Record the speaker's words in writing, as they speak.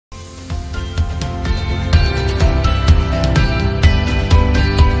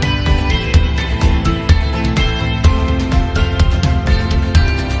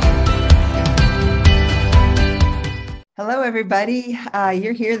Hello, everybody.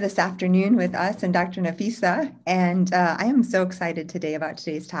 You're here this afternoon with us and Dr. Nafysa, and I am so excited today about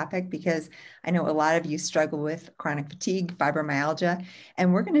today's topic because I know a lot of you struggle with chronic fatigue, fibromyalgia,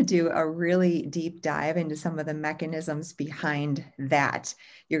 and we're going to do a really deep dive into some of the mechanisms behind that.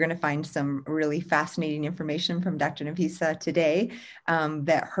 You're going to find some really fascinating information from Dr. Nafysa today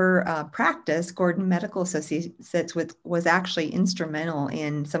that her practice, Gordon Medical Associates, was actually instrumental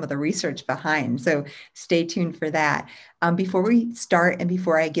in some of the research behind. So stay tuned for that. Before we start and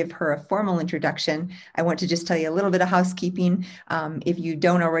before I give her a formal introduction, I want to just tell you a little bit of housekeeping. If you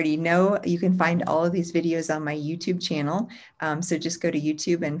don't already know, you can find all of these videos on my YouTube channel. So just go to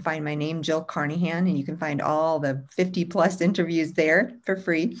YouTube and find my name, Jill Carnahan, and you can find all the 50 plus interviews there for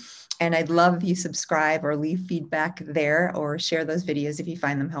free. And I'd love if you subscribe or leave feedback there or share those videos if you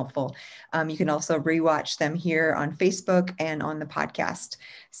find them helpful. You can also rewatch them here on Facebook and on the podcast.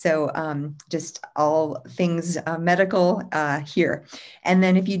 So just all things medical here. And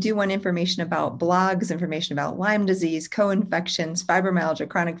then if you do want information about blogs, information about Lyme disease, co-infections, fibromyalgia,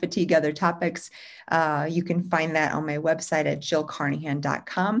 chronic fatigue, other topics, you can find that on my website at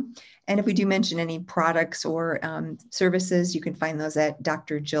jillcarnahan.com. And if we do mention any products or services, you can find those at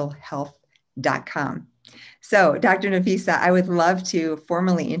drjillhealth.com. So, Dr. Nafysa, I would love to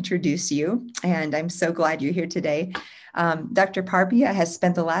formally introduce you, and I'm so glad you're here today. Dr. Parpia has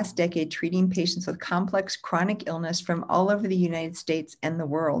spent the last decade treating patients with complex chronic illness from all over the United States and the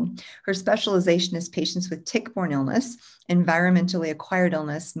world. Her specialization is patients with tick-borne illness, environmentally acquired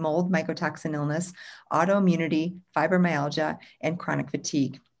illness, mold mycotoxin illness, autoimmunity, fibromyalgia, and chronic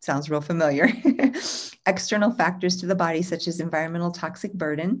fatigue. Sounds real familiar. External factors to the body, such as environmental toxic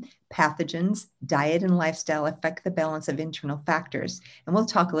burden, pathogens, diet, and lifestyle affect the balance of internal factors. And we'll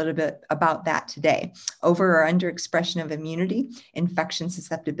talk a little bit about that today. Over or under expression of immunity, infection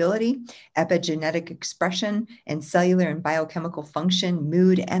susceptibility, epigenetic expression, and cellular and biochemical function,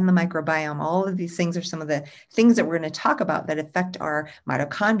 mood, and the microbiome. All of these things are some of the things that we're going to talk about that affect our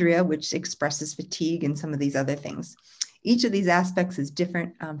mitochondria, which expresses fatigue and some of these other things. Each of these aspects is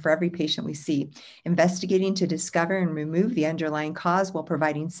different for every patient we see. Investigating to discover and remove the underlying cause while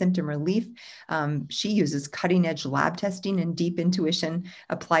providing symptom relief. She uses cutting-edge lab testing and deep intuition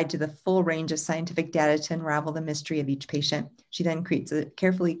applied to the full range of scientific data to unravel the mystery of each patient. She then creates a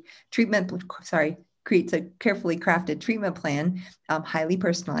carefully crafted treatment plan, highly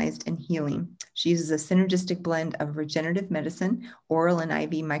personalized and healing. She uses a synergistic blend of regenerative medicine, oral and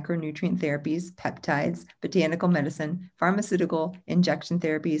IV micronutrient therapies, peptides, botanical medicine, pharmaceutical, injection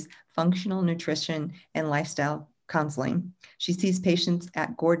therapies, functional nutrition, and lifestyle counseling. She sees patients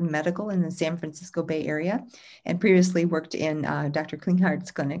at Gordon Medical in the San Francisco Bay Area and previously worked in Dr.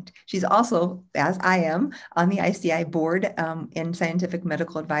 Klinghart's clinic. She's also, as I am, on the ICI board in scientific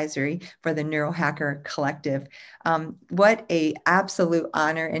medical advisory for the Neurohacker Collective. What an absolute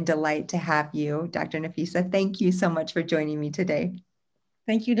honor and delight to have you, Dr. Nafysa. Thank you so much for joining me today.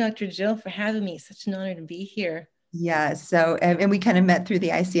 Thank you, Dr. Jill, for having me. Such an honor to be here. Yeah. So, and we kind of met through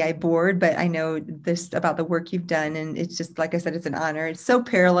the ICI board, but I know this about the work you've done. And it's just, like I said, it's an honor. It's so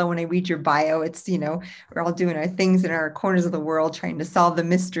parallel when I read your bio. It's, we're all doing our things in our corners of the world, trying to solve the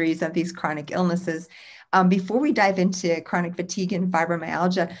mysteries of these chronic illnesses. Before we dive into chronic fatigue and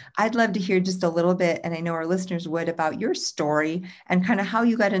fibromyalgia, I'd love to hear just a little bit, and I know our listeners would, about your story and kind of how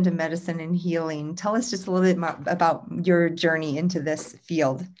you got into medicine and healing. Tell us just a little bit about your journey into this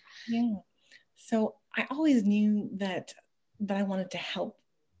field. Yeah. So I always knew that I wanted to help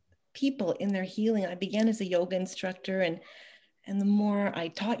people in their healing. I began as a yoga instructor, and the more I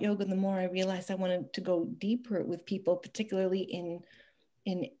taught yoga, the more I realized I wanted to go deeper with people, particularly in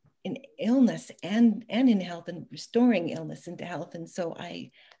illness and in health, and restoring illness into health. And so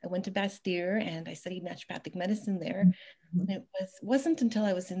I went to Bastyr and I studied naturopathic medicine there. Mm-hmm. And it wasn't until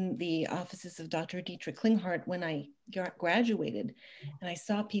I was in the offices of Dr. Dietrich Klinghardt when I graduated and I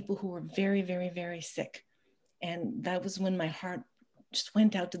saw people who were very, very, very sick. And that was when my heart just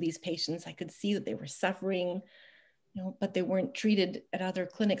went out to these patients. I could see that they were suffering, but they weren't treated at other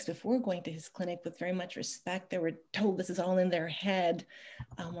clinics before going to his clinic with very much respect. They were told this is all in their head,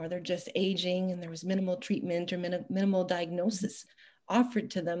 or they're just aging, and there was minimal treatment or minimal diagnosis offered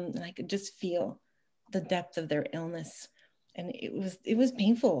to them. And I could just feel the depth of their illness. And it was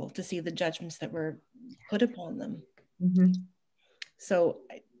painful to see the judgments that were put upon them. Mm-hmm. So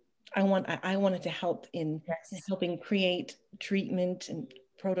I wanted to help in helping create treatment and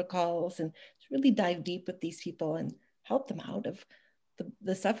protocols and really dive deep with these people and help them out of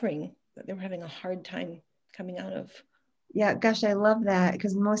the suffering that they were having a hard time coming out of. Yeah, gosh, I love that,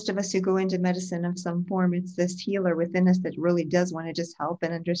 because most of us who go into medicine of some form, it's this healer within us that really does want to just help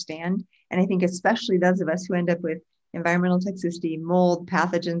and understand. And I think especially those of us who end up with environmental toxicity, mold,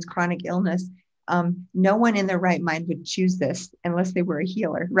 pathogens, chronic illness. No one in their right mind would choose this unless they were a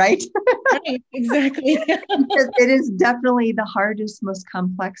healer, right? Right, exactly. Because it is definitely the hardest, most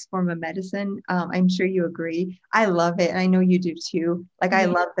complex form of medicine. I'm sure you agree. I love it. And I know you do too. Like, I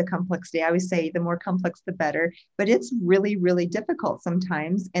Yeah, love the complexity. I always say the more complex, the better. But it's really, really difficult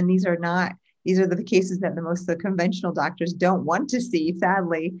sometimes. And these are the cases that the conventional doctors don't want to see,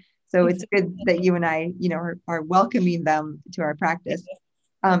 sadly. So it's exactly. good that you and I, are welcoming them to our practice.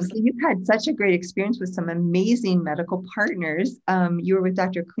 So Absolutely. you've had such a great experience with some amazing medical partners. You were with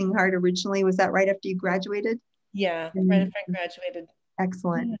Dr. Klinghardt originally. Was that right after you graduated? Yeah, right And after I graduated.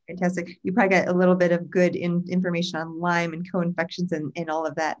 excellent, Yeah. fantastic. You probably got a little bit of good information on Lyme and co-infections and all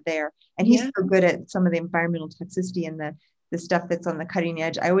of that there. And he's Yeah. so good at some of the environmental toxicity and the stuff that's on the cutting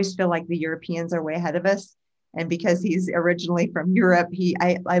edge. I always feel like the Europeans are way ahead of us. And because he's originally from Europe,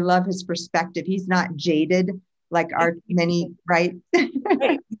 I love his perspective. He's not jaded like our many, right?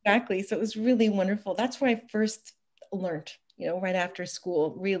 Right, exactly. So it was really wonderful. That's where I first learned, right after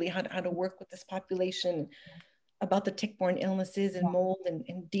school, really how to work with this population, about the tick-borne illnesses and mold and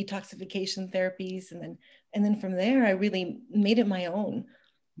detoxification therapies. And then from there, I really made it my own.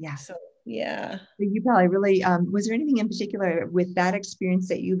 Yeah. So yeah. You probably really, was there anything in particular with that experience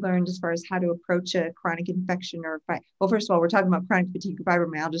that you learned as far as how to approach a chronic infection well, first of all, we're talking about chronic fatigue or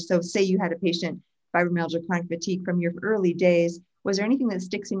fibromyalgia. So say you had a patient, fibromyalgia, chronic fatigue from your early days. Was there anything that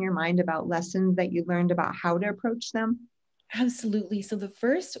sticks in your mind about lessons that you learned about how to approach them? Absolutely. So the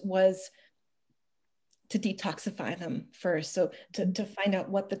first was to detoxify them first. So to find out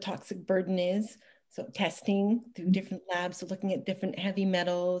what the toxic burden is. So testing through different labs, so looking at different heavy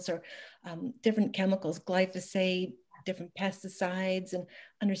metals or different chemicals, glyphosate, different pesticides, and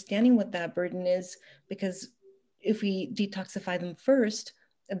understanding what that burden is. Because if we detoxify them first,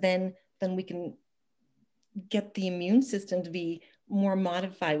 then we can get the immune system to be more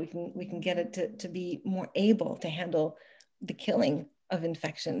modified. We can get it to be more able to handle the killing of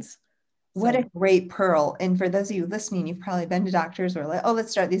infections. What a So great pearl. And for those of you listening, you've probably been to doctors or like, oh,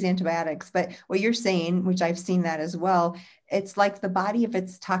 let's start these antibiotics. But what you're saying, which I've seen that as well, it's like the body, if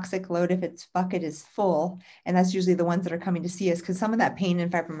its toxic load, if its bucket is full, and that's usually the ones that are coming to see us, because some of that pain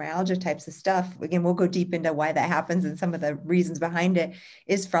and fibromyalgia types of stuff, again, we'll go deep into why that happens and some of the reasons behind it,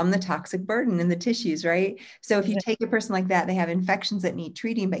 is from the toxic burden in the tissues, right? So if you take a person like that, they have infections that need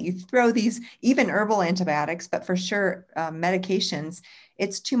treating, but you throw these, even herbal antibiotics, but for sure medications,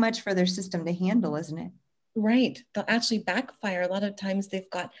 it's too much for their system to handle, isn't it? right. They'll actually backfire. A lot of times they've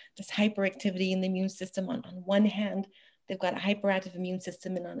got this hyperactivity in the immune system. On one hand, they've got a hyperactive immune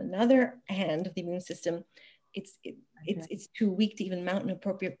system, and on another hand of the immune system, it's it, it's too weak to even mount an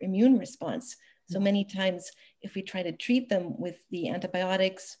appropriate immune response. So many times, if we try to treat them with the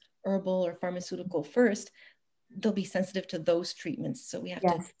antibiotics, herbal or pharmaceutical first, they'll be sensitive to those treatments. So we have to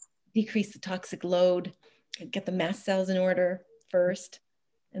Yes. decrease the toxic load, get the mast cells in order first,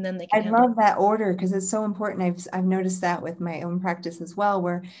 and then they I can handle. love that order because it's so important. I've noticed that with my own practice as well,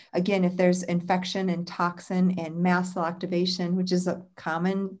 where again, if there's infection and toxin and mast cell activation, which is a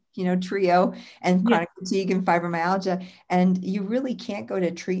common, trio, and Yeah. chronic fatigue and fibromyalgia, and you really can't go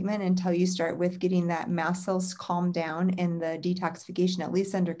to treatment until you start with getting that mast cells calmed down and the detoxification at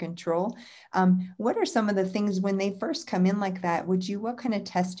least under control. What are some of the things when they first come in like that? What kind of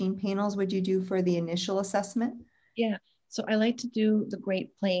testing panels would you do for the initial assessment? Yeah. So I like to do the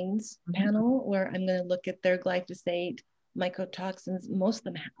Great Plains panel where I'm going to look at their glyphosate, mycotoxins. Most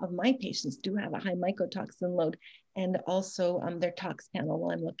of them of my patients do have a high mycotoxin load, and also their tox panel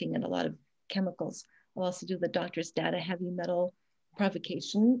while I'm looking at a lot of chemicals. I'll also do the doctor's data heavy metal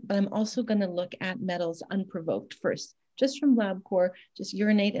provocation, but I'm also going to look at metals unprovoked first, just from LabCorp, just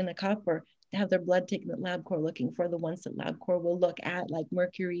urinate in a cup or have their blood taken at LabCorp looking for the ones that LabCorp will look at, like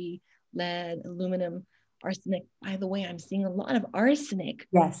mercury, lead, aluminum, arsenic. By the way, I'm seeing a lot of arsenic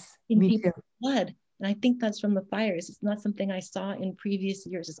Yes, in me too. people's blood. And I think that's from the fires. It's not something I saw in previous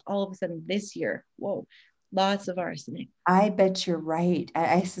years. It's all of a sudden this year. Whoa, lots of arsenic. I bet you're right.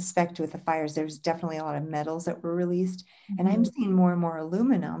 I suspect with the fires, there's definitely a lot of metals that were released. And I'm Mm-hmm. seeing more and more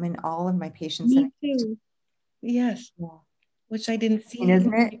aluminum in all of my patients. Me too. Yes, Yeah. which I didn't see.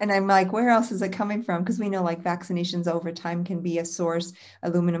 Isn't it? And I'm like, where else is it coming from? Because we know like vaccinations over time can be a source,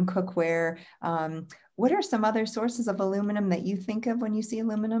 aluminum cookware. What are some other sources of aluminum that you think of when you see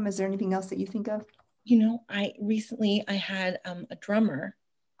aluminum? Is there anything else that you think of? I had a drummer.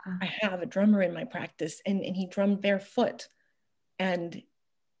 I have a drummer in my practice, and he drummed barefoot, and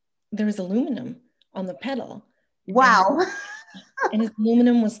there was aluminum on the pedal, and Wow. and his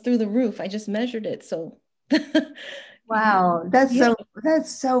aluminum was through the roof. I just measured it, so Wow, Yeah,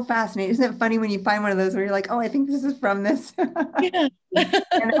 that's so fascinating. Isn't it funny when you find one of those where you're like, oh, I think this is from this. yeah.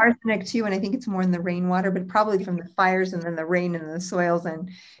 And arsenic too, and I think it's more in the rainwater, but probably from the fires and then the rain and the soils. And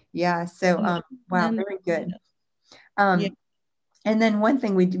yeah, so wow, And very yeah, good. yeah, Um, and then one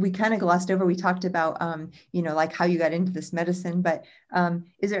thing we kind of glossed over, we talked about like how you got into this medicine, but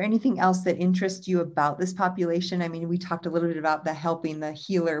is there anything else that interests you about this population? I mean, we talked a little bit about the helping the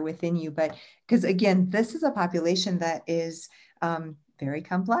healer within you, but because again, this is a population that is very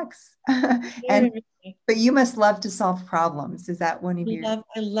complex. And very. but you must love to solve problems. Is that one of your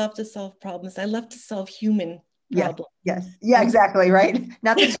I love to solve problems. I love to solve human yes, problems. yes, yeah, exactly, right?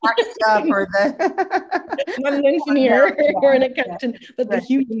 Not the tax stuff or the Not an engineer or an yeah, accountant, but the right.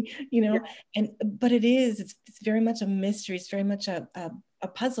 human, Yeah. and but it's very much a mystery. It's very much a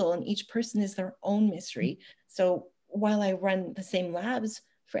puzzle, and each person is their own mystery. So while I run the same labs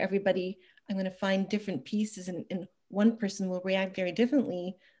for everybody, I'm going to find different pieces, and one person will react very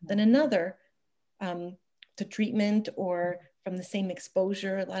differently than another to treatment or from the same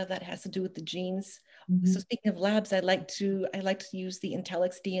exposure. A lot of that has to do with the genes. So Mhm. speaking of labs, I like to use the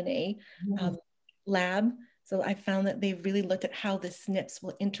Intellex DNA Yes. lab. So I found that they've really looked at how the SNPs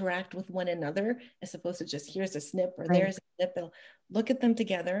will interact with one another, as opposed to just here's a SNP or Right. there's a SNP. They'll look at them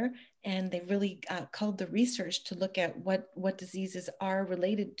together, and they really culled the research to look at what diseases are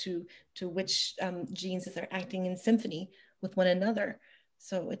related to which genes that are acting in symphony with one another.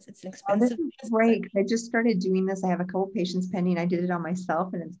 So it's an Oh, this expensive is test, but great. I just started doing this. I have a couple patients pending. I did it on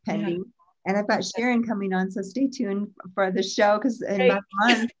myself and it's yeah, pending. And I've got yeah, Sharon coming on. So stay tuned for the show because in right. about a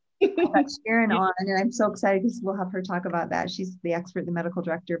month, I've got Sharon Yeah, on. And I'm so excited because we'll have her talk about that. She's the expert, the medical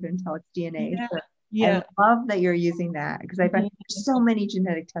director of Intellex DNA. yeah, So I yeah. love that you're using that because I bet Mhm. there's so many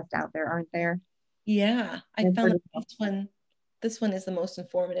genetic tests out there, aren't there? Yeah, I And found for that this one is the most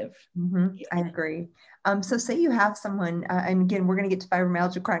informative. Yeah. I agree. So say you have someone, and again, we're going to get to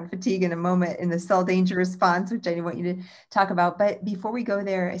fibromyalgia, chronic fatigue in a moment in the cell danger response, which I want you to talk about. But before we go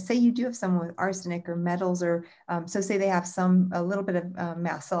there, say you do have someone with arsenic or metals, or so say they have a little bit of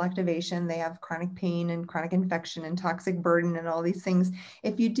mast cell activation, they have chronic pain and chronic infection and toxic burden and all these things.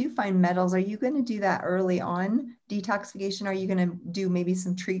 If you do find metals, are you going to do that early on detoxification? Are you going to do maybe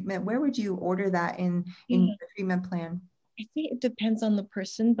some treatment? Where would you order that in Yeah. the treatment plan? I think it depends on the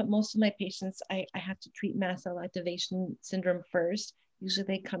person, but most of my patients, I have to treat mast cell activation syndrome first. Usually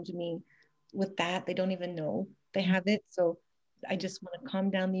they come to me with that. They don't even know they have it. So I just want to calm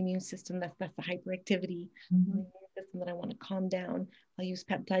down the immune system. That's the hyperactivity in the Mhm. immune system that I want to calm down. I'll use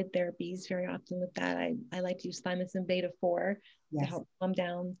peptide therapies very often with that. I like to use thymosin beta 4 to Yes. help calm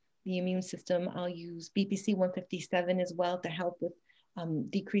down the immune system. I'll use BPC 157 as well to help with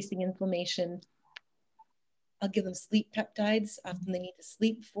decreasing inflammation. I'll give them sleep peptides. Often they need to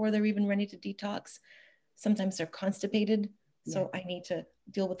sleep before they're even ready to detox. Sometimes they're constipated. Yeah. So I need to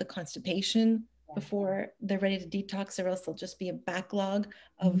deal with the constipation Yeah. before they're ready to detox, or else there'll just be a backlog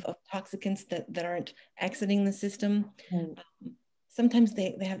Mhm. of toxicants that aren't exiting the system. Right. Sometimes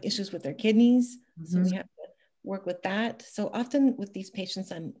they have issues with their kidneys. So Mhm. we have to work with that. So often with these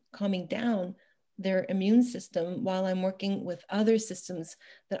patients, I'm calming down their immune system while I'm working with other systems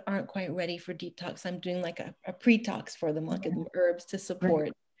that aren't quite ready for detox. I'm doing like a pre-tox for them. I'll give them herbs to Right.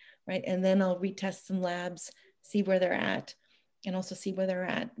 support, right? And then I'll retest some labs, see where they're at, and also see where they're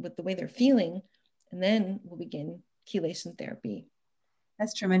at with the way they're feeling. And then we'll begin chelation therapy.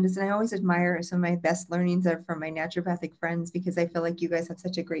 That's tremendous. And I always admire some of my best learnings are from my naturopathic friends because I feel like you guys have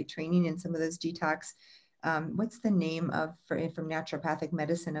such a great training in some of those detox. What's the name from naturopathic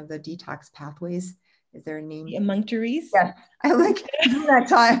medicine of the detox pathways? Is there a name? The emunctories. Yes, I like doing that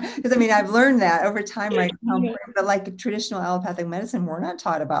time because I mean I've learned that over time, right? How Yeah. important, but like traditional allopathic medicine, we're not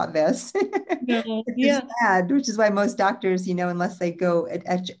taught about this, No, which is yeah. sad. Which is why most doctors, unless they go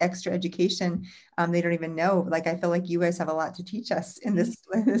extra education, they don't even know. Like I feel like you guys have a lot to teach us in this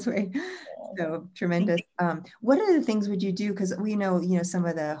way. So Thank tremendous. What other things would you do? Because we know, some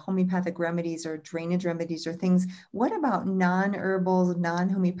of the homeopathic remedies or drainage remedies or things. What about non-herbals,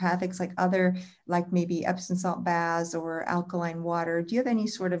 non-homeopathics, like other, like maybe Epsom salt baths or alkaline water? Do you have any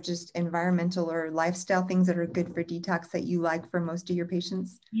sort of just environmental or lifestyle things that are good for detox that you like for most of your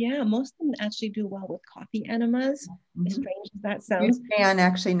patients? Yeah, most of them actually do well with coffee enemas, as Mhm. strange as that Huge sounds. fan,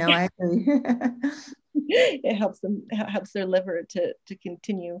 actually. No, I agree. It helps their liver to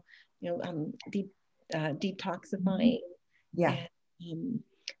continue, Mhm. detoxifying. Yeah. And um,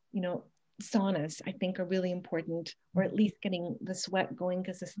 you know, saunas I think are really important, or at least getting the sweat going,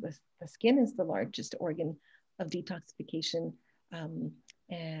 because the skin is the largest organ of detoxification. Um,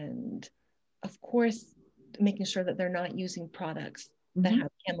 and of course, making sure that they're not using products that Mhm.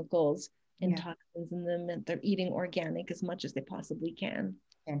 have chemicals and Yeah. toxins in them, and they're eating organic as much as they possibly can.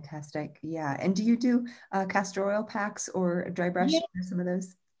 Fantastic. Yeah. And do you do castor oil packs or dry Yeah. brushing or some of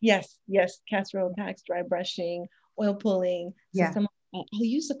those? Yes, yes, castor oil packs, dry brushing, oil pulling. So Yeah. some I'll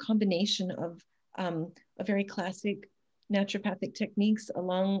use a combination of a very classic naturopathic techniques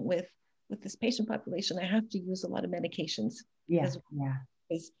along with this patient population. I have to use a lot of medications Yeah. as well. Yeah.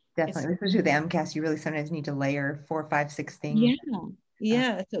 It's Definitely. Especially with the MCAS, you really sometimes need to layer 4, 5, 6 things. yeah, Uh,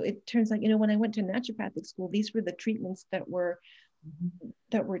 yeah. So it turns out, when I went to naturopathic school, these were the treatments mhm.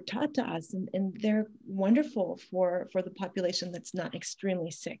 that were taught to us, and they're wonderful for the population that's not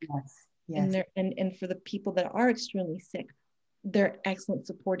extremely sick. Yes. And Yes. they're and for the people that are extremely sick, they're excellent,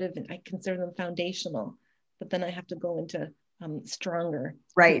 supportive, and I consider them foundational. But then I have to go into stronger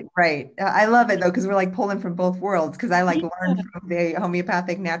Right, treatment. right. I love it though, because we're like pulling from both worlds. Because I like Yeah, learned from the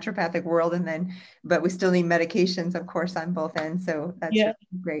homeopathic, naturopathic world, and then, but we still need medications, of course, on both ends. So that's yeah,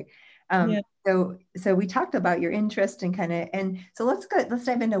 really great. yeah. So we talked about your interest and and so let's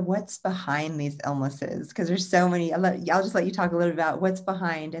dive into what's behind these illnesses, because there's so many. I'll just let you talk a little bit about what's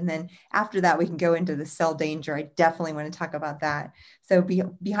behind, and then after that we can go into the cell danger. I definitely want to talk about that. So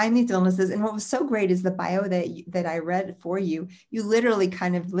behind these illnesses, and what was so great is the bio that I read for you. You literally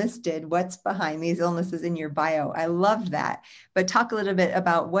kind of listed what's behind these illnesses in your bio. I loved that. But talk a little bit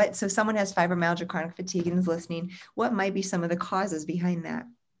about so someone has fibromyalgia, chronic fatigue, and is listening. What might be some of the causes behind that?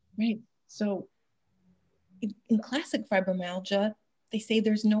 Right. So in classic fibromyalgia, they say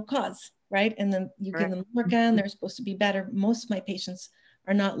there's no cause, right? And then you give Correct. them Lyrica, they're supposed to be better. Most of my patients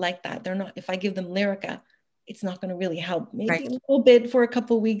are not like that. They're not. If I give them Lyrica, it's not going to really help. Right. Maybe a little bit for a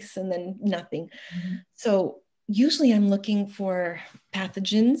couple of weeks and then nothing. Mhm. So usually I'm looking for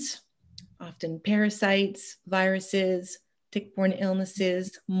pathogens, often parasites, viruses, tick-borne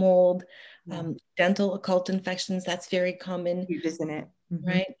illnesses, mold, Yeah. dental occult infections. That's very common, Huge, isn't it? Mhm.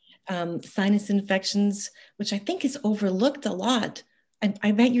 right? Sinus infections, which I think is overlooked a lot.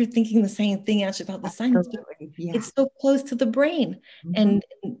 I bet you're thinking the same thing actually about the sinus, but Absolutely. Yeah. it's so close to the brain. Mhm. And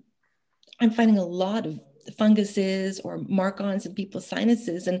I'm finding a lot of funguses or mark-ons in people's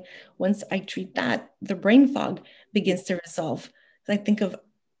sinuses. And once I treat that, the brain fog begins to resolve. So I think of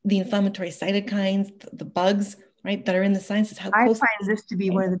the inflammatory cytokines, the bugs, right, that are in the sinuses, how I close. find this to be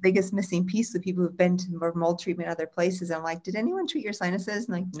one of the biggest missing pieces of people who've been to mold treatment other places. I'm like, did anyone treat your sinuses?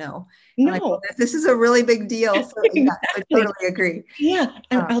 And like, no. I'm like, well, No, this is a really big deal. So yeah, I exactly. totally agree. Yeah,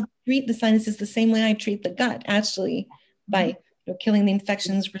 and Um, I'll treat the sinuses the same way I treat the gut, actually, by mhm. killing the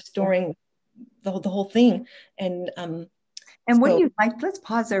infections, restoring the whole thing. And And what do so, you like? Let's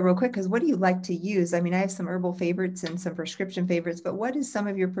pause there real quick, because what do you like to use? I mean, I have some herbal favorites and some prescription favorites, but what is some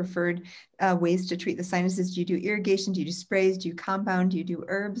of your preferred ways to treat the sinuses? Do you do irrigation? Do you do sprays? Do you compound? Do you do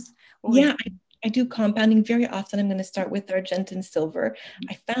herbs? What would yeah, I do compounding very often. I'm going to start with Argentine silver. you?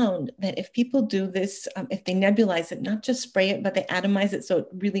 I found that if people do this, if they nebulize it, not just spray it, but they atomize it so it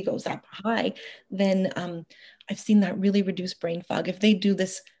really goes up high, then I've seen that really reduce brain fog. If they do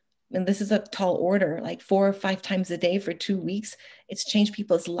this, and this is a tall order, like 4 or 5 times a day for 2 weeks, it's changed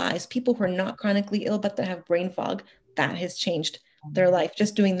people's lives. People who are not chronically ill, but that have brain fog, that has changed their life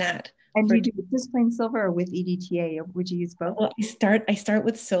just doing that. And do For you do just plain silver or with EDTA? Or would you use both? Well, I start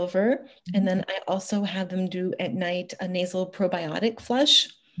with silver, Mhm. and then I also have them do at night a nasal probiotic flush.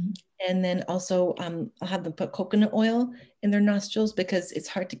 Mhm. And then also I'll have them put coconut oil in their nostrils because it's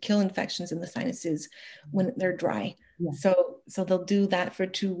hard to kill infections in the sinuses when they're dry. Yeah. So they'll do that for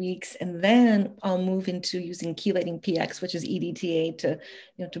 2 weeks, and then I'll move into using chelating PX, which is EDTA,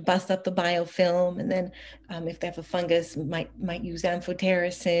 to bust up the biofilm. And then if they have a fungus, might use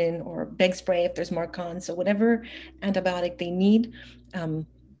amphotericin or beg spray if there's Marcon. So whatever antibiotic they need,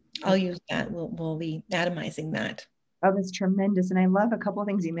 I'll use that. We'll be atomizing that. Oh, that's tremendous. And I love a couple of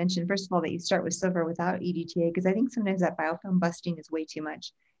things you mentioned. First of all, that you start with silver without EDTA, because I think sometimes that biofilm busting is way too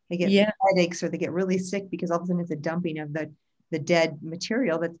much. They get Yeah, headaches or they get really sick because all of a sudden it's a dumping of the dead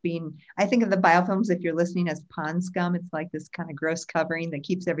material that's being, I think of the biofilms, if you're listening, as pond scum. It's like this kind of gross covering that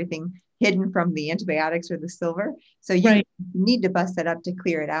keeps everything hidden from the antibiotics or the silver. So you right. need to bust that up to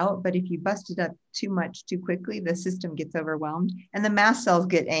clear it out. But if you bust it up too much too quickly, the system gets overwhelmed and the mast cells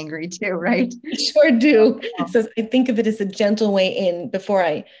get angry too, right? I sure do. Oh, So I think of it as a gentle way in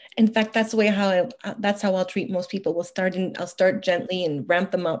before in fact, that's the way that's how I'll treat most people. I'll start gently and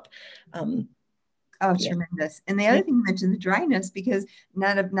ramp them up. Um, Oh, Yeah. tremendous. And the other thing you mentioned, the dryness, because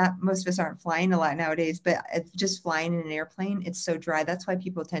not most of us aren't flying a lot nowadays, but it's just flying in an airplane, it's so dry. That's why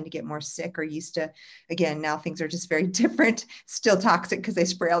people tend to get more sick or used to, again, now things are just very different, still toxic because they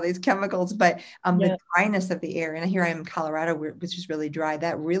spray all these chemicals, but the dryness of the air, and here I am in Colorado, which is really dry,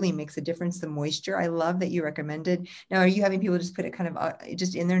 that really makes a difference, the moisture. I love that you recommended. Now, are you having people just put it kind of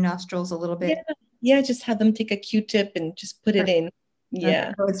just in their nostrils a little bit? Yeah, just have them take a Q-tip and just put it in.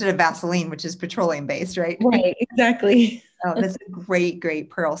 Yeah. Okay. Instead of Vaseline, which is petroleum based, right? Right, exactly. Oh, that's a great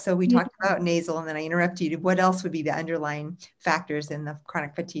pearl. So we talked about nasal and then I interrupted you. What else would be the underlying factors in the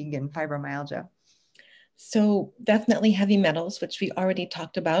chronic fatigue and fibromyalgia? So definitely heavy metals, which we already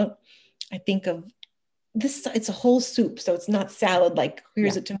talked about. I think of this, it's a whole soup. So it's not salad, like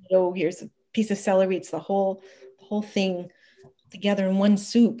here's a tomato, here's a piece of celery. It's the whole thing together in one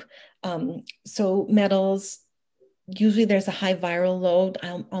soup. So metals, usually there's a high viral load.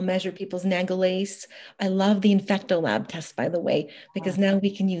 I'll measure people's nagalase. I love the InfectoLab test, by the way, because now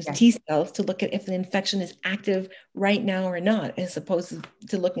we can use T cells to look at if an infection is active right now or not, as opposed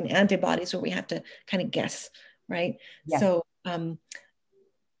to looking at antibodies where we have to kind of guess, right? So I'll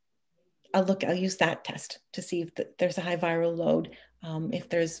use that test to see if there's a high viral load. If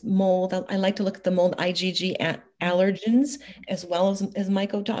there's mold, I like to look at the mold IgG allergens as well as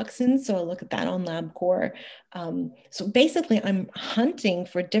mycotoxins. So I'll look at that on LabCorp. So basically I'm hunting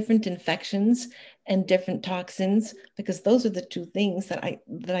for different infections and different toxins, because those are the two things that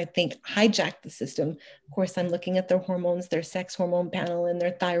I think hijack the system. Of course, I'm looking at their hormones, their sex hormone panel and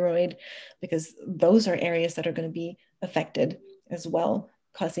their thyroid, because those are areas that are going to be affected as well,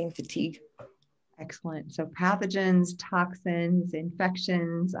 causing fatigue. Excellent. So pathogens, toxins,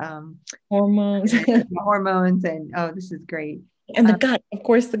 infections, hormones, hormones, and oh, this is great. And the gut, of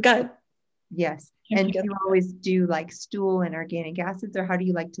course, the gut. Yes. And do you always do like stool and organic acids, or how do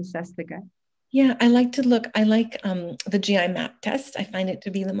you like to assess the gut? Yeah, I like the GI map test. I find it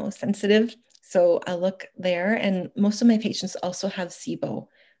to be the most sensitive. So I look there, and most of my patients also have SIBO,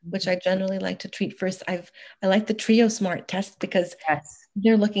 which I generally like to treat first. I like the Trio Smart test because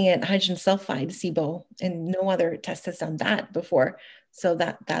they're looking at hydrogen sulfide SIBO, and no other test has done that before. So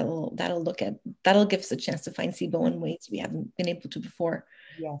that'll give us a chance to find SIBO in ways we haven't been able to before.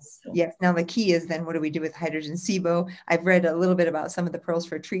 Yes. Now the key is then what do we do with hydrogen SIBO? I've read a little bit about some of the pearls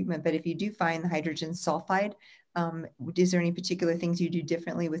for treatment, but if you do find the hydrogen sulfide, is there any particular things you do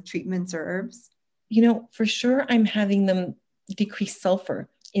differently with treatments or herbs? For sure, I'm having them decrease sulfur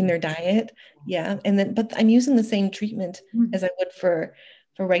in their diet. Yeah. But I'm using the same treatment as I would for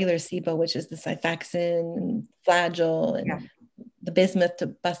regular SIBO, which is the Xifaxan and Flagyl and the bismuth to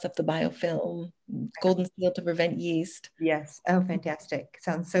bust up the biofilm, golden seal to prevent yeast. Yes. Oh, fantastic.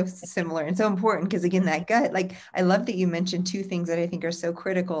 Sounds so similar and so important, because again, that gut, like, I love that you mentioned two things that I think are so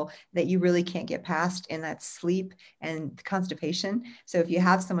critical that you really can't get past, and that's sleep and constipation. So if you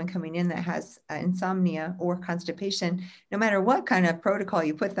have someone coming in that has insomnia or constipation, no matter what kind of protocol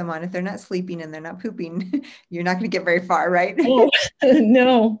you put them on, if they're not sleeping and they're not pooping, you're not going to get very far, right? Oh,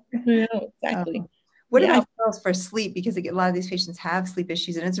 no, exactly. What about pearls for sleep? Because a lot of these patients have sleep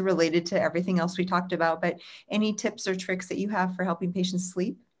issues, and it's related to everything else we talked about, but any tips or tricks that you have for helping patients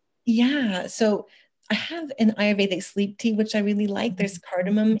sleep? Yeah. So I have an Ayurvedic sleep tea, which I really like. There's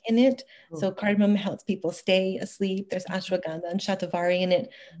cardamom in it. So cardamom helps people stay asleep. There's ashwagandha and shatavari in it.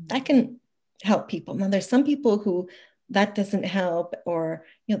 That can help people. Now, there's some people who that doesn't help, or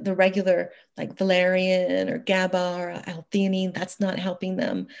the regular like valerian or GABA or L-theanine, that's not helping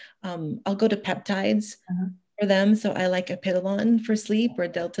them. I'll go to peptides for them. So I like Epidolon for sleep, or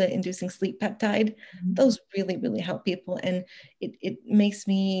delta-inducing sleep peptide. Those really, really help people, and it makes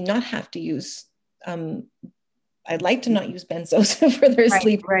me not have to use. I'd like to not use benzos for their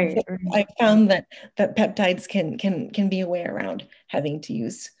sleep. So I found that peptides can be a way around having to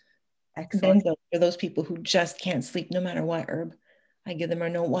use benzos for those people who just can't sleep no matter what herb I give them, or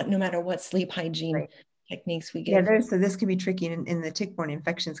no matter what sleep hygiene techniques we give. So this can be tricky, and the tick-borne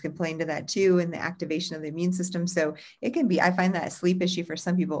infections can play into that too, and the activation of the immune system. So it can be, I find that sleep issue for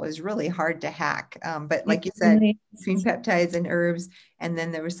some people is really hard to hack. But like you said, between peptides and herbs, and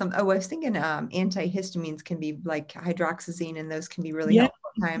then there was I was thinking antihistamines can be like hydroxyzine, and those can be really helpful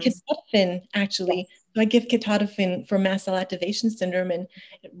at times. Ketotifen, actually. So I give ketotifen for mast cell activation syndrome, and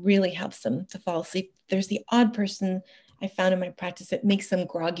it really helps them to fall asleep. There's the odd person I found in my practice, it makes them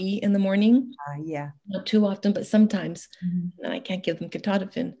groggy in the morning. Not too often, but sometimes. And I can't give them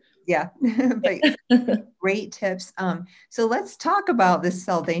ketotifen. Yeah, but great tips. So let's talk about this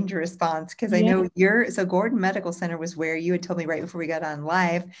cell danger response, because I Yeah. know so Gordon Medical Center was where you had told me right before we got on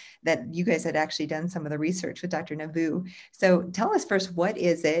live that you guys had actually done some of the research with Dr. Navu. So tell us first, what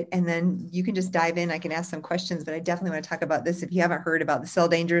is it? And then you can just dive in. I can ask some questions, but I definitely want to talk about this. If you haven't heard about the cell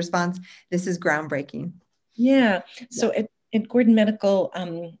danger response, this is groundbreaking. Yeah. Yeah. So at Gordon Medical,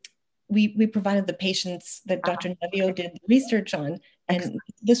 we provided the patients that Dr. Navio Okay. did research on. And Excellent.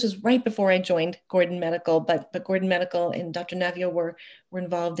 this was right before I joined Gordon Medical, but Gordon Medical and Dr. Navio were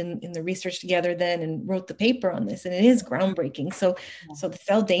involved in the research together then and wrote the paper on this. And it is groundbreaking. So the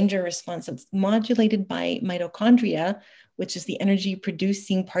cell danger response, it's modulated by mitochondria, which is the energy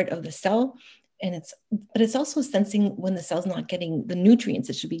producing part of the cell. But it's also sensing when the cell's not getting the nutrients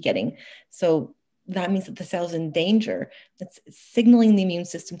it should be getting. So that means that the cell's in danger. It's signaling the immune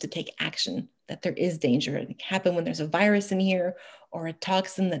system to take action, that there is danger. It can happen when there's a virus in here or a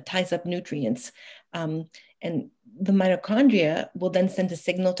toxin that ties up nutrients. And the mitochondria will then send a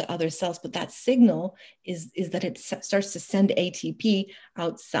signal to other cells, but that signal is that it starts to send ATP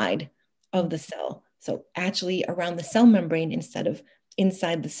outside of the cell. So actually around the cell membrane instead of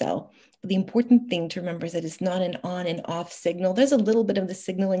inside the cell. But the important thing to remember is that it's not an on and off signal. There's a little bit of the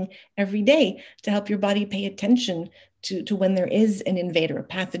signaling every day to help your body pay attention to when there is an invader, a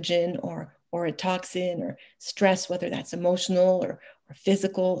pathogen or a toxin or stress, whether that's emotional or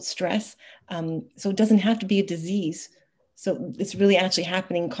physical stress. So it doesn't have to be a disease. So it's really actually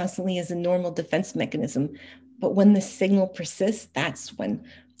happening constantly as a normal defense mechanism. But when the signal persists, that's when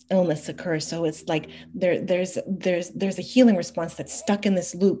illness occurs. So it's like there's a healing response that's stuck in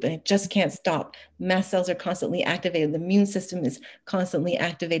this loop and it just can't stop. Mast cells are constantly activated. The immune system is constantly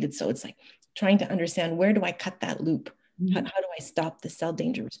activated. So it's like trying to understand, where do I cut that loop? How do I stop the cell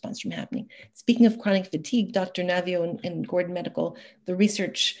danger response from happening? Speaking of chronic fatigue, Dr. Navio and Gordon Medical, the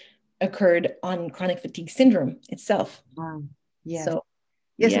research occurred on chronic fatigue syndrome itself. Yes. So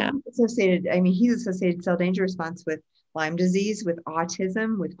Yes, yeah. he's associated cell danger response with Lyme disease, with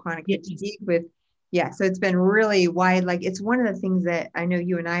autism, with chronic fatigue, so it's been really wide. Like, it's one of the things that I know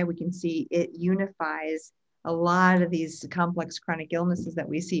you and we can see it unifies a lot of these complex chronic illnesses that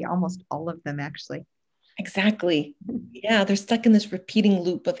we see, almost all of them actually. Exactly. Yeah, they're stuck in this repeating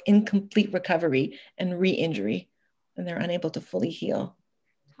loop of incomplete recovery and re-injury, and they're unable to fully heal.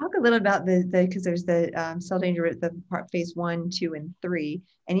 Talk a little about because there's the cell danger, the part phase 1, 2, and 3,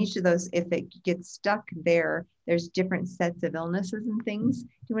 and each of those, if it gets stuck there, there's different sets of illnesses and things. Do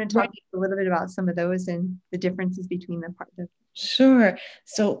you want to talk a little bit about some of those and the differences between the part? Sure.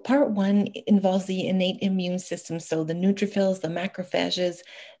 So part 1 involves the innate immune system. So the neutrophils, the macrophages,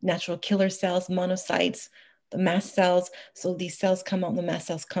 natural killer cells, monocytes, the mast cells. So these cells come out, the mast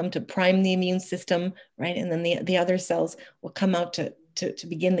cells come to prime the immune system, right? And then the other cells will come out to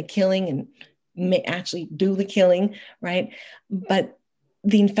begin the killing and may actually do the killing, right? But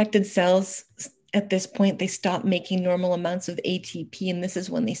the infected cells, at this point, they stop making normal amounts of ATP, and this is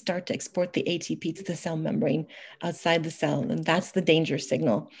when they start to export the ATP to the cell membrane outside the cell, and that's the danger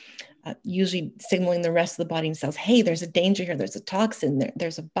signal, usually signaling the rest of the body and cells, hey, there's a danger here, there's a toxin,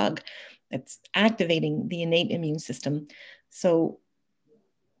 there's a bug that's activating the innate immune system. So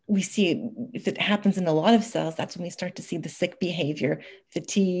we see it, if it happens in a lot of cells, that's when we start to see the sick behavior,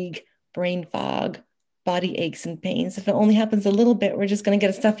 fatigue, brain fog, body aches and pains. If it only happens a little bit, we're just going to get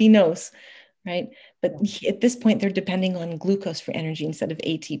a stuffy nose, right? But at this point, they're depending on glucose for energy instead of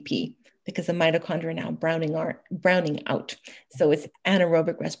ATP because the mitochondria are now browning out. So it's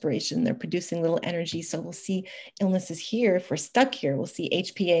anaerobic respiration. They're producing little energy. So we'll see illnesses here. If we're stuck here, we'll see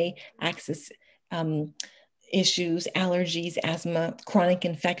HPA axis issues, allergies, asthma, chronic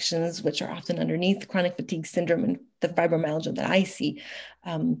infections, which are often underneath chronic fatigue syndrome and the fibromyalgia that I see.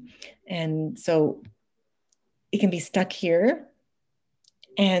 And so it can be stuck here.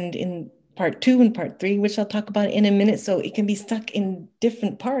 And in part 2 and part 3, which I'll talk about in a minute, so it can be stuck in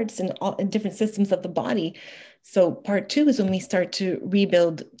different parts and in different systems of the body. So part 2 is when we start to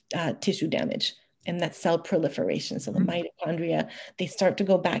rebuild tissue damage. And that's cell proliferation. So the mitochondria, they start to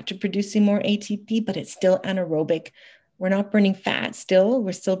go back to producing more ATP, but it's still anaerobic. We're not burning fat still.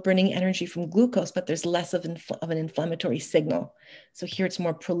 We're still burning energy from glucose, but there's less of an inflammatory signal. So here it's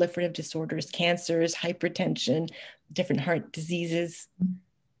more proliferative disorders, cancers, hypertension, different heart diseases.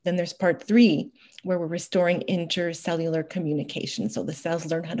 Then there's part 3, where we're restoring intercellular communication. So the cells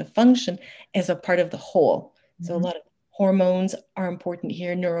learn how to function as a part of the whole. So a lot of hormones are important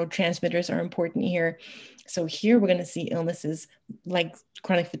here. Neurotransmitters are important here. So here we're going to see illnesses like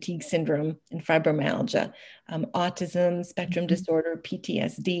chronic fatigue syndrome and fibromyalgia, autism, spectrum disorder,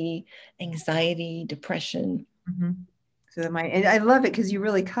 PTSD, anxiety, depression. So and I love it because you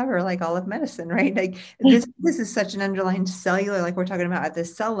really cover like all of medicine, right? Like this is such an underlying cellular, like we're talking about at the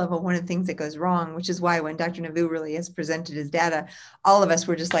cell level, one of the things that goes wrong, which is why when Dr. Navu really has presented his data, all of us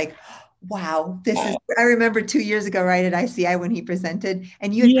were just like, wow, I remember 2 years ago, right, at ICI when he presented,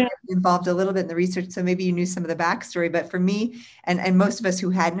 and you had Yeah. kind of involved a little bit in the research, so maybe you knew some of the backstory, but for me and most of us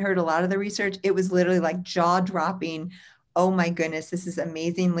who hadn't heard a lot of the research, it was literally like jaw dropping. Oh my goodness, this is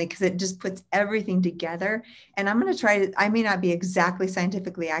amazingly, because it just puts everything together. And I'm going to try to, I may not be exactly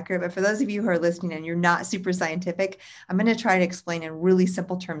scientifically accurate, but for those of you who are listening and you're not super scientific, I'm going to try to explain in really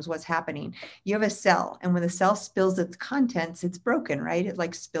simple terms what's happening. You have a cell, and when the cell spills its contents, it's broken, right? It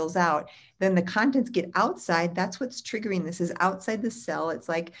like spills out. Then the contents get outside. That's what's triggering this, is outside the cell. It's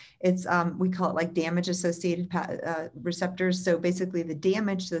like, we call it like damage associated receptors. So basically the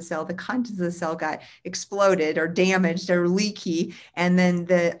damage to the cell, the contents of the cell got exploded or damaged or leaky. And then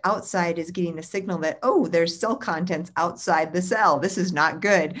the outside is getting a signal that, oh, there's cell contents outside the cell. This is not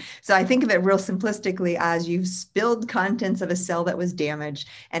good. So I think of it real simplistically as you've spilled contents of a cell that was damaged,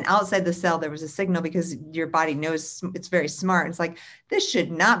 and outside the cell, there was a signal, because your body knows, it's very smart. It's like, this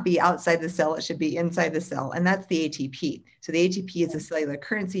should not be outside the cell. It should be inside the cell. And that's the ATP. So the ATP is a cellular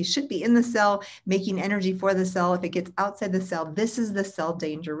currency, should be in the cell, making energy for the cell. If it gets outside the cell, this is the cell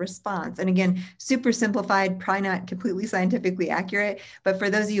danger response. And again, super simplified, probably not completely scientifically accurate, but for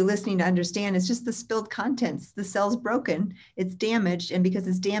those of you listening to understand, it's just the spilled contents. The cell's broken, it's damaged. And because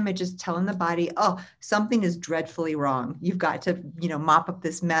it's damaged, it's telling the body, oh, something is dreadfully wrong. You've got to, mop up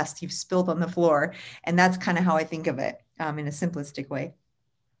this mess you've spilled on the floor. And that's kind of how I think of it in a simplistic way.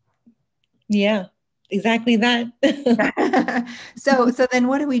 Yeah, exactly that. So then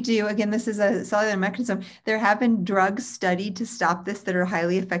what do we do? Again, this is a cellular mechanism. There have been drugs studied to stop this that are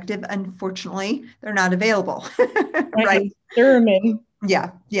highly effective. Unfortunately, they're not available. Right? German.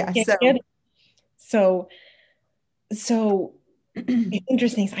 Yeah. So it's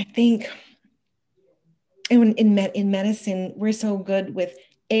interesting. I think in medicine, we're so good with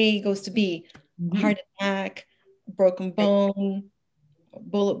A goes to B, heart attack, broken bone,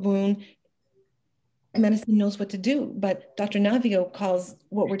 bullet wound. Medicine knows what to do, but Dr. Navio calls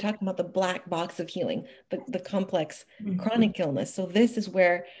what we're talking about the black box of healing, the complex chronic illness. So this is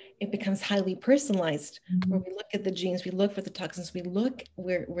where it becomes highly personalized, where we look at the genes, we look for the toxins, we're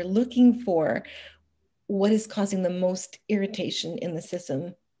looking for what is causing the most irritation in the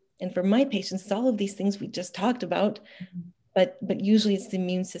system. And for my patients, it's all of these things we just talked about, but usually it's the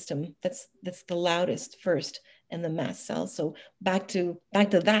immune system that's the loudest first, and the mast cells. So back to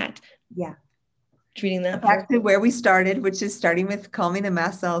that. Yeah. Treating that back to where we started, which is starting with calming the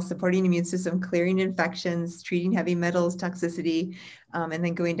mast cells, supporting immune system, clearing infections, treating heavy metals, toxicity, and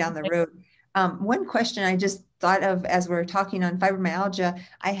then going down the road. One question I just thought of as we're talking on fibromyalgia,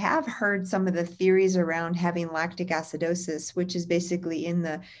 I have heard some of the theories around having lactic acidosis, which is basically in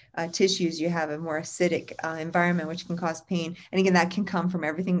the tissues, you have a more acidic environment, which can cause pain. And again, that can come from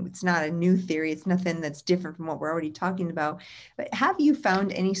everything. It's not a new theory. It's nothing that's different from what we're already talking about. But have you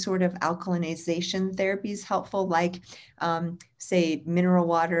found any sort of alkalinization therapies helpful, like say mineral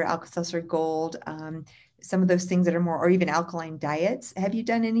water, Alka-Seltzer Gold, some of those things that are more, or even alkaline diets? Have you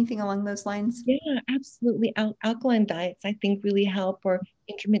done anything along those lines? Yeah, absolutely. Alkaline diets, I think, really help, or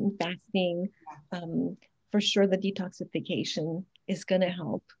intermittent fasting. For sure, the detoxification is going to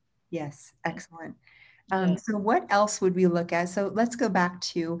help. Yes, excellent. So what else would we look at? So let's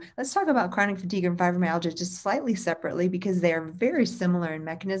talk about chronic fatigue and fibromyalgia just slightly separately, because they are very similar in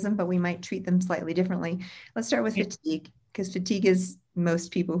mechanism, but we might treat them slightly differently. Let's start with fatigue, because fatigue is,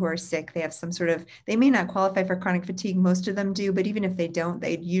 most people who are sick, they have some sort of, they may not qualify for chronic fatigue. Most of them do, but even if they don't,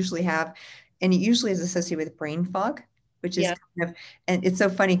 they usually have, and it usually is associated with brain fog, which is kind of, and it's so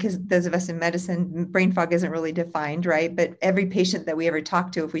funny because those of us in medicine, brain fog isn't really defined, right? But every patient that we ever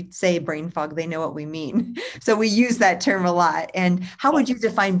talk to, if we say brain fog, they know what we mean. So we use that term a lot. And how would you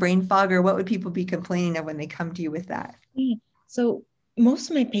define brain fog, or what would people be complaining of when they come to you with that? So most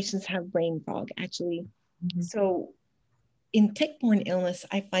of my patients have brain fog, actually. So in tick-borne illness,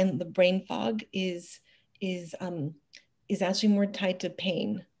 I find the brain fog is actually more tied to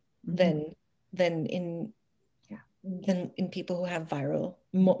pain than in people who have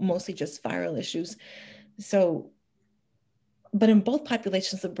mostly just viral issues. So, but in both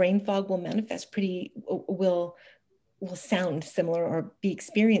populations, the brain fog will manifest will sound similar or be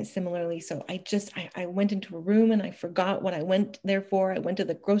experienced similarly. So I went into a room and I forgot what I went there for. I went to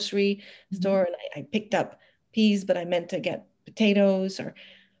the grocery store and I picked up peas, but I meant to get potatoes or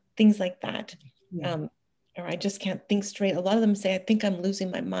things like that. Or I just can't think straight. A lot of them say, I think I'm losing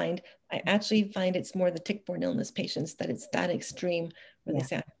my mind. I actually find it's more the tick-borne illness patients that it's that extreme, where they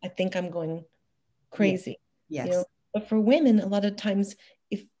say, I think I'm going crazy. Yes. But for women, a lot of times,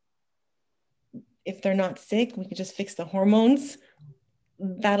 if they're not sick, we can just fix the hormones.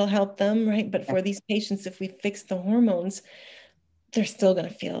 That'll help them, right? But for these patients, if we fix the hormones, they're still going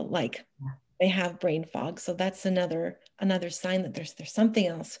to feel like they have brain fog. So that's another sign that there's something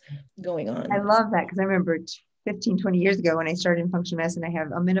else going I on. love that because I remember 15, 20 years ago when I started in functional medicine, I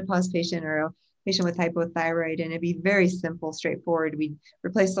have a menopause patient or a patient with hypothyroid, and it'd be very simple, straightforward. We'd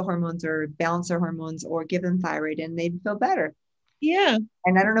replace the hormones or balance their hormones or give them thyroid, and they'd feel better. Yeah.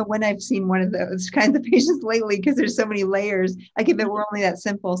 And I don't know when I've seen one of those kinds of patients lately because there's so many layers. Like if it were only that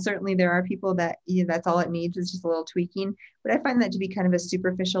simple, certainly there are people that, you know, that's all it needs is just a little tweaking. But I find that to be kind of a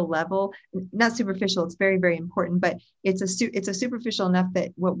superficial level, not superficial. It's very, very important, but it's a superficial enough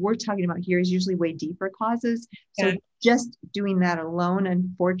that what we're talking about here is usually way deeper causes. So Yeah. just doing that alone,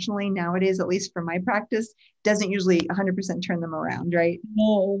 unfortunately, nowadays, at least for my practice, doesn't usually 100% turn them around, right?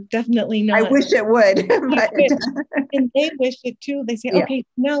 No, definitely I not. wish it would, but And they wish it too. They say, yeah. okay,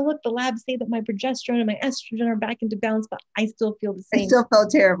 now look, the labs say that my progesterone and my estrogen are back into balance, but I still feel the I same. still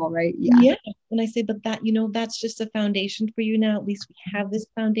felt terrible, right? Yeah. Yeah. And I say, but that, that's just a foundation for you now. At least we have this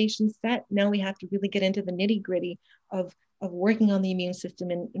foundation set. Now we have to really get into the nitty gritty of working on the immune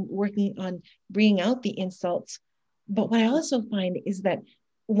system and working on bringing out the insults. But what I also find is that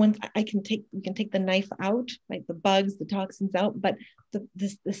once we can take the knife out, like the bugs, the toxins out, but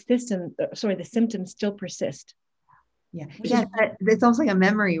the symptoms still persist. Yeah. Yeah. It's almost like a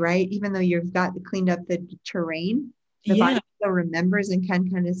memory, right? Even though you've got cleaned up the terrain, the body still remembers and can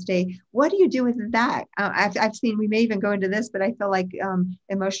kind of stay. What do you do with that? I've seen, we may even go into this, but I feel like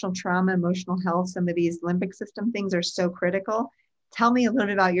emotional trauma, emotional health, some of these limbic system things are so critical. Tell me a little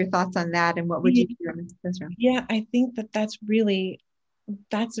bit about your thoughts on that and what would you do in this room? Yeah, I think that's a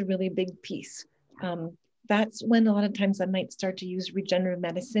really big piece. That's when a lot of times I might start to use regenerative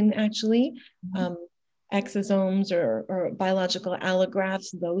medicine, actually. Exosomes or biological allografts,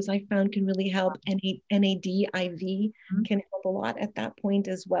 those I found can really help. NAD IV can help a lot at that point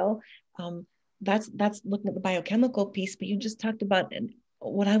as well. That's looking at the biochemical piece, but you just talked about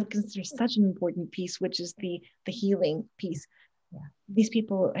what I would consider such an important piece, which is the healing piece. Yeah. These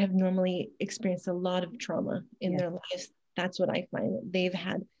people have normally experienced a lot of trauma in their lives. That's what I find. They've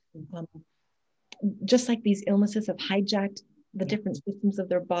had, just like these illnesses have hijacked the different systems of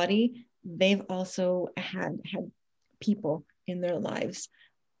their body, they've also had people in their lives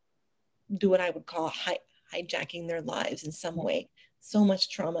do what I would call hijacking their lives in some way. So much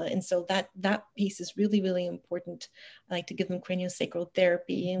trauma. And so that piece is really, really important. I like to give them craniosacral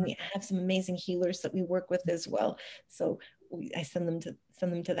therapy, and we have some amazing healers that we work with as well. So I send them to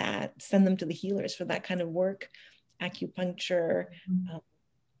the healers for that kind of work, acupuncture.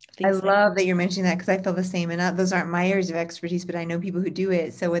 I love that you're mentioning that because I feel the same. And those aren't my areas of expertise, but I know people who do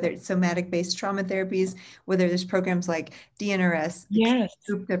it. So whether it's somatic-based trauma therapies, whether there's programs like DNRS,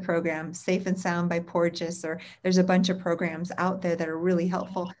 the program, Safe and Sound by Porges, or there's a bunch of programs out there that are really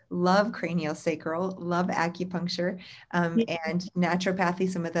helpful. Love craniosacral, love acupuncture, and naturopathy.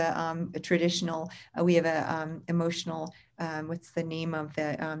 Some of the traditional, we have a emotional, what's the name of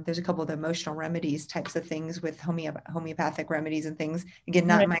the, there's a couple of the emotional remedies types of things with homeopathic remedies and things. Again,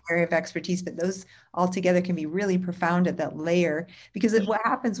 not my area of expertise, but those all together can be really profound at that layer, because what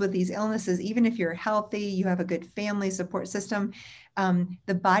happens with these illnesses, even if you're healthy, you have a good family support system,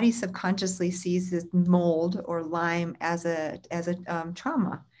 the body subconsciously sees this mold or Lyme as a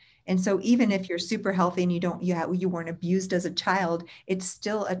trauma. And so even if you're super healthy and you weren't abused as a child, it's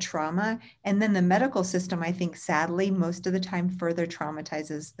still a trauma. And then the medical system, I think, sadly, most of the time further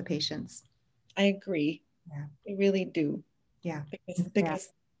traumatizes the patients. I agree. Yeah. I really do. Yeah. Because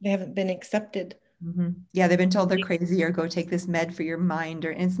they haven't been accepted. Yeah, they've been told they're crazy or go take this med for your mind.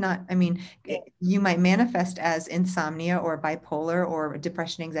 And it's not, I mean, you might manifest as insomnia or bipolar or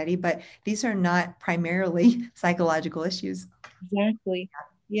depression, anxiety, but these are not primarily psychological issues. Exactly.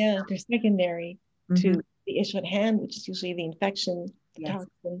 Yeah, they're secondary to the issue at hand, which is usually the infection, the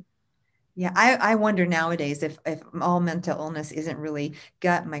toxin. Yeah, I wonder nowadays if all mental illness isn't really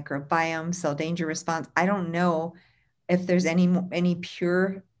gut microbiome, cell danger response. I don't know if there's any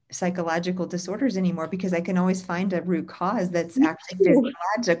pure psychological disorders anymore, because I can always find a root cause that's actually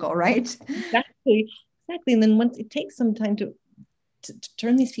physiological, right? Exactly. And then once it takes some time to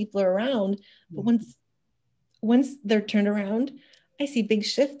turn these people around, but once they're turned around, I see big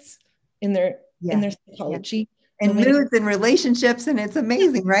shifts in their psychology. And moods and relationships, and it's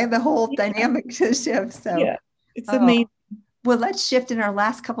amazing, right? The whole dynamic shifts. So it's amazing. Well, let's shift in our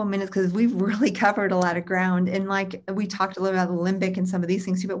last couple of minutes because we've really covered a lot of ground. And like we talked a little about the limbic and some of these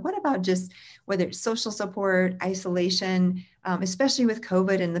things too, but what about just whether it's social support, isolation, especially with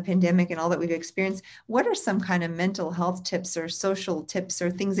COVID and the pandemic and all that we've experienced, what are some kind of mental health tips or social tips or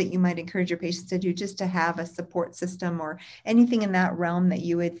things that you might encourage your patients to do just to have a support system or anything in that realm that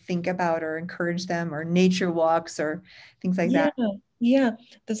you would think about or encourage them, or nature walks or things like Yeah, that? yeah.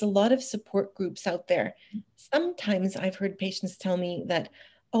 There's a lot of support groups out there. Sometimes I've heard patients tell me that,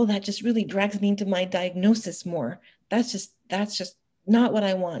 oh, that just really drags me into my diagnosis more. That's just not what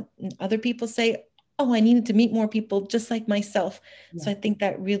I want. And other people say, oh, I needed to meet more people just like myself. So Yeah. I think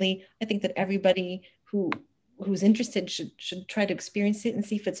that everybody who's interested should try to experience it and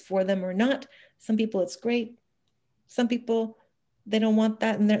see if it's for them or not. Some people it's great. Some people they don't want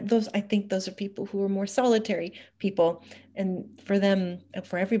that, and those I think those are people who are more solitary people, and for them,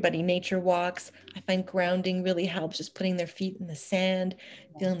 for everybody, nature walks. I find grounding really helps, just putting their feet in the sand,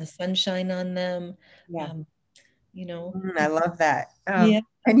 Yeah. feeling the sunshine on them. Yeah. Um, you know, I love that. yeah,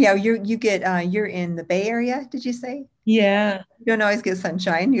 And yeah, you get you're in the Bay Area, did you say? yeah, You don't always get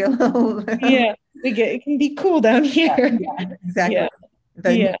sunshine. You get a little, yeah. We get it can be cool down here. yeah, exactly. Yeah,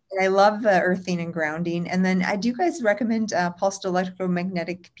 But yeah. I love the earthing and grounding. And then I do you guys recommend pulsed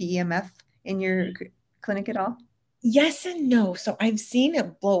electromagnetic PEMF in your clinic at all? Yes and no. So I've seen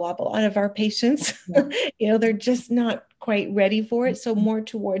it blow up a lot of our patients. Yeah. They're just not quite ready for it. So more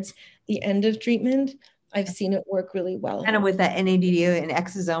towards the end of treatment, I've seen it work really well. Kind of with that NADD and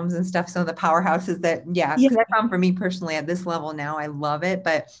exosomes and stuff. Some of the powerhouses that, yeah, Yeah, because I found for me personally at this level now, I love it,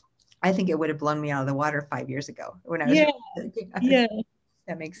 but I think it would have blown me out of the water 5 years ago when I was yeah, really yeah,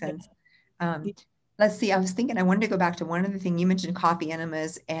 that makes yeah. sense. Um, let's see. I was thinking I wanted to go back to one other thing. You mentioned coffee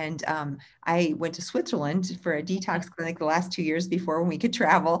enemas, and I went to Switzerland for a detox clinic the last 2 years before when we could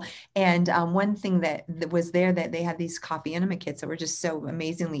travel. And one thing that was there that they had these coffee enema kits that were just so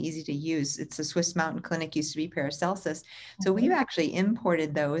amazingly easy to use. It's the Swiss Mountain Clinic, used to be Paracelsus. So we've actually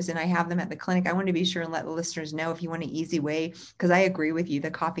imported those, and I have them at the clinic. I want to be sure and let the listeners know if you want an easy way, because I agree with you.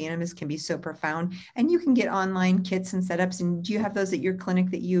 The coffee enemas can be so profound, and you can get online kits and setups. And do you have those at your clinic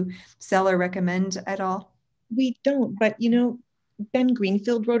that you sell or recommend at all? We don't, but Ben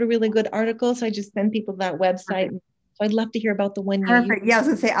Greenfield wrote a really good article. So I just send people that website. Perfect. So I'd love to hear about the one you use. Perfect. Yeah, I was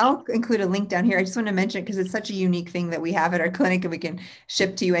gonna say I'll include a link down here. I just want to mention it because it's such a unique thing that we have at our clinic and we can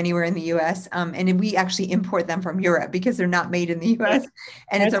ship to you anywhere in the US. And we actually import them from Europe because they're not made in the Yeah, US.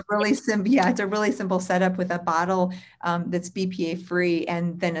 And it's that's a really simple, yeah, it's a really simple setup with a bottle that's BPA free,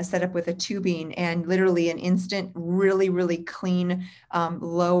 and then a setup with a tubing, and literally an instant, really, really clean,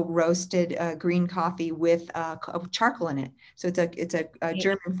 low roasted green coffee with charcoal in it. So it's a great.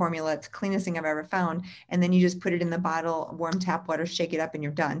 German formula. It's the cleanest thing I've ever found. And then you just put it in the bottle, warm tap water, shake it up, and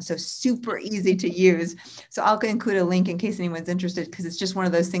you're done. So super easy to use. So I'll include a link in case anyone's interested, because it's just one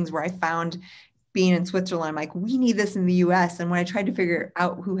of those things where I found being in Switzerland, I'm like, we need this in the US. And when I tried to figure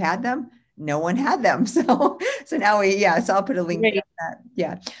out who had them, no one had them. So now so I'll put a link Great. to that.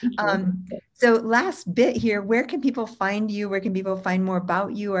 Yeah. Thank you. So last bit here, where can people find you? Where can people find more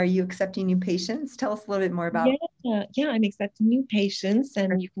about you? Are you accepting new patients? Tell us a little bit more about. Yeah, I'm accepting new patients,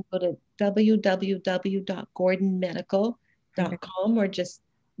 and you can go to www.gordonmedical.com or just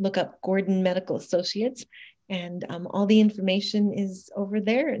look up Gordon Medical Associates, and all the information is over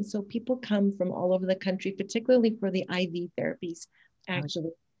there. And so people come from all over the country, particularly for the IV therapies, actually.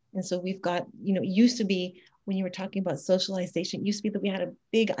 And so we've got, it used to be when you were talking about socialization, it used to be that we had a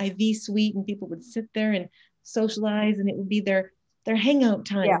big IV suite and people would sit there and socialize, and it would be their hangout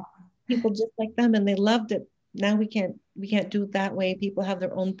Yeah. time. People just like them, and they loved it. Now we can't do it that way. People have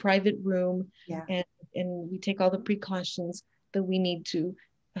their own private room, Yeah. and we take all the precautions that we need to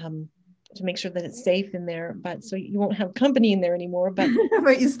make sure that it's safe in there. But so you won't have company in there anymore. But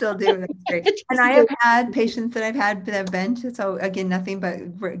but you still do. That's great. And I have had patients that I've had that have been to, so again, nothing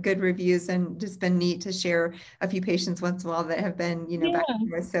but good reviews, and just been neat to share a few patients once in a while that have been, back yeah,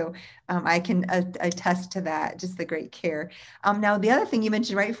 to us. So I can attest to that, just the great care. Now, the other thing you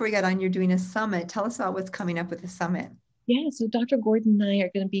mentioned right before we got on, you're doing a summit. Tell us about what's coming up with the summit. yeah. So Dr. Gordon and I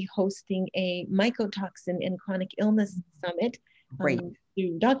are going to be hosting a mycotoxin and chronic illness summit. Great.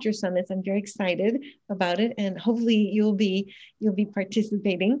 Through Doctor Summits. I'm very excited about it, and hopefully you'll be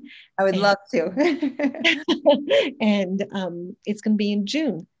participating. I would love to. And it's going to be in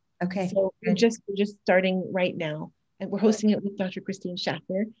June. Okay. So we're just starting right now, and we're hosting it with Dr. Christine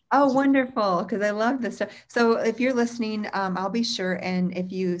Schaffner. Oh, wonderful. Because I love this stuff. So if you're listening, I'll be sure. And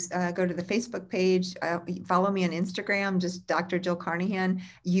if you go to the Facebook page, follow me on Instagram, just Dr. Jill Carnahan,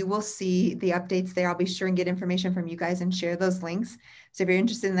 you will see the updates there. I'll be sure and get information from you guys and share those links. So if you're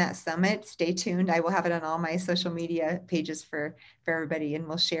interested in that summit, stay tuned. I will have it on all my social media pages for everybody, and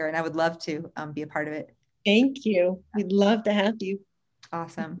we'll share. And I would love to be a part of it. Thank you. We'd love to have you.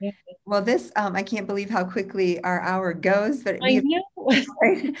 Awesome. Well, this, I can't believe how quickly our hour goes, but I know.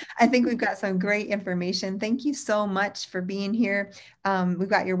 I think we've got some great information. Thank you so much for being here. We've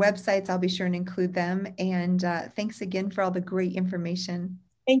got your websites. I'll be sure and include them. And thanks again for all the great information.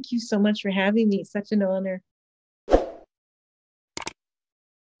 Thank you so much for having me. It's such an honor.